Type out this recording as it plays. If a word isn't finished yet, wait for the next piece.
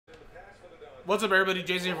What's up, everybody?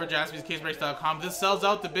 Jason here for JaspysCaseBreaks.com. This sells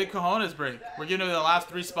out the Big Cojones break. We're giving away the last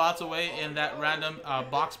 3 spots away in that random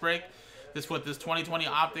box break. This 2020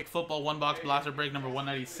 Optic Football 1-box blaster break number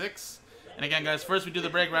 196. And again, guys, first we do the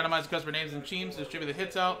break, randomize the customer names and teams, distribute the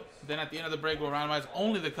hits out. Then at the end of the break, we'll randomize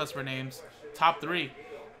only the customer names. Top 3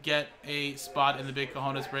 get a spot in the Big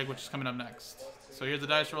Cojones break, which is coming up next. So here's the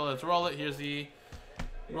dice roll. Let's roll it. Here's the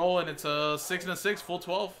roll, and it's a 6 and a 6, full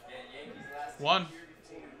 12. 1,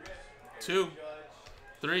 2,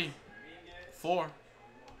 3, 4,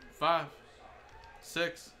 5,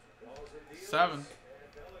 6, 7,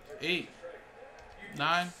 8,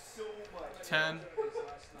 9, 10,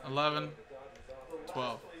 11,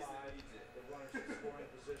 12.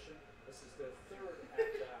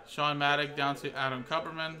 Sean Maddock down to Adam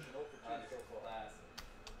Kupperman.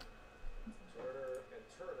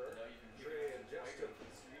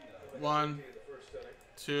 1,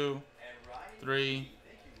 2, 3,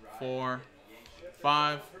 4,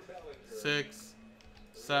 5, 6,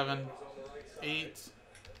 7, 8,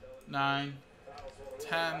 9,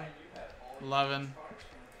 10, 11,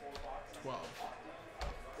 12.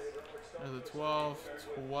 There's a 12,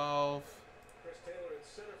 12.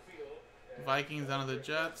 Vikings down to the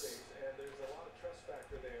Jets.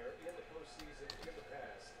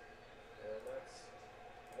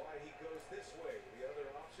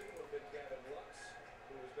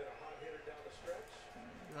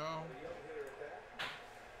 Go.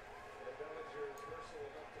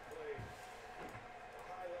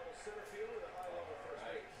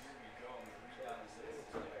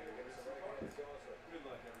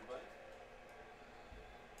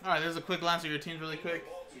 All right, there's a quick glance at your teams really quick.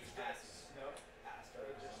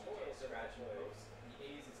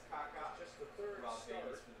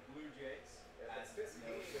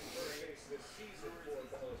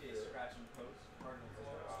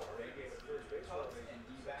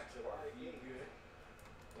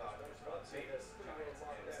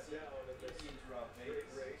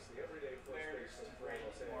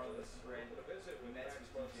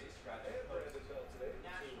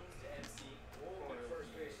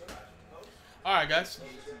 All right, guys.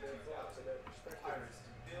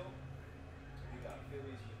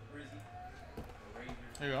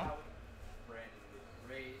 There you go.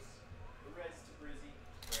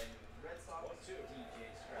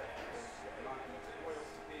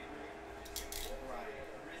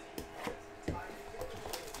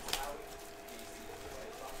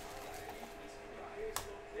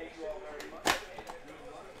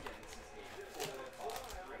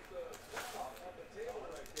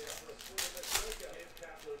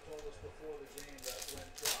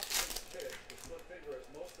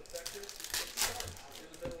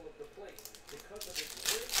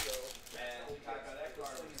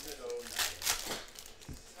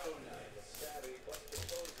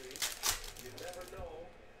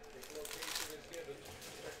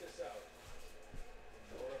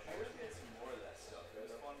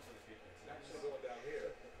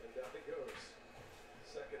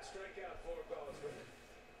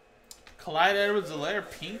 Clyde Edwards-Helaire,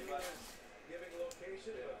 pink.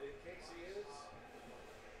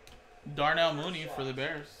 Darnell Mooney for the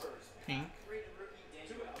Bears, pink.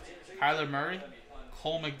 Kyler Murray,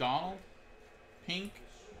 Cole McDonald, pink.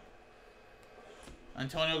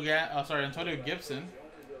 Antonio Gibson,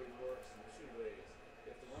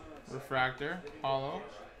 refractor, hollow.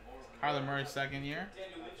 Kyler Murray, second year.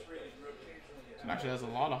 It actually has a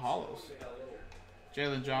lot of hollows.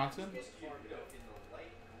 Jalen Johnson.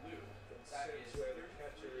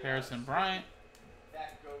 Harrison Bryant.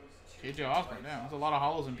 KJ Osborne. Damn, there's a lot of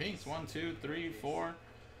hollows and pinks. 1, 2, 3, 4.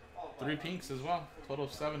 3 pinks as well. Total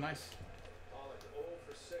of 7. Nice.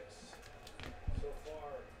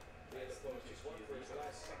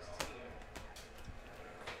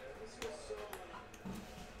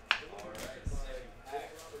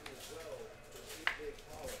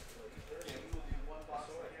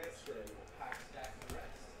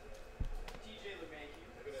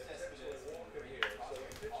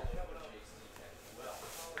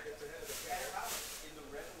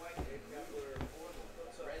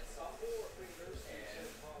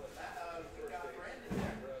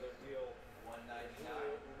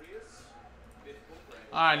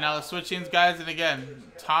 All right, now let's switch teams, guys. And again,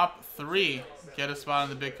 top 3 get a spot in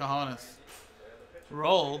the Big Cojones.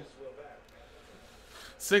 Roll.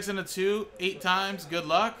 6 and a 2, 8 times. Good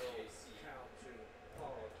luck.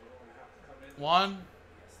 1,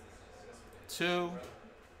 2,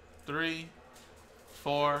 3,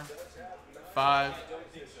 4, 5,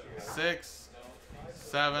 6,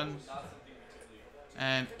 7,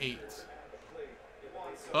 and 8.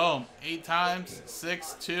 Boom. 8 times.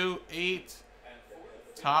 6, 2, 8.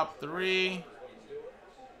 Top 3.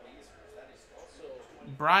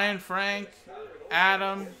 Brian, Frank,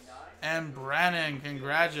 Adam, and Brennan.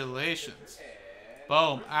 Congratulations.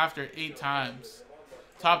 Boom. After 8 times.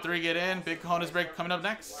 Top 3 get in. Big cojones break coming up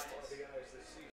next.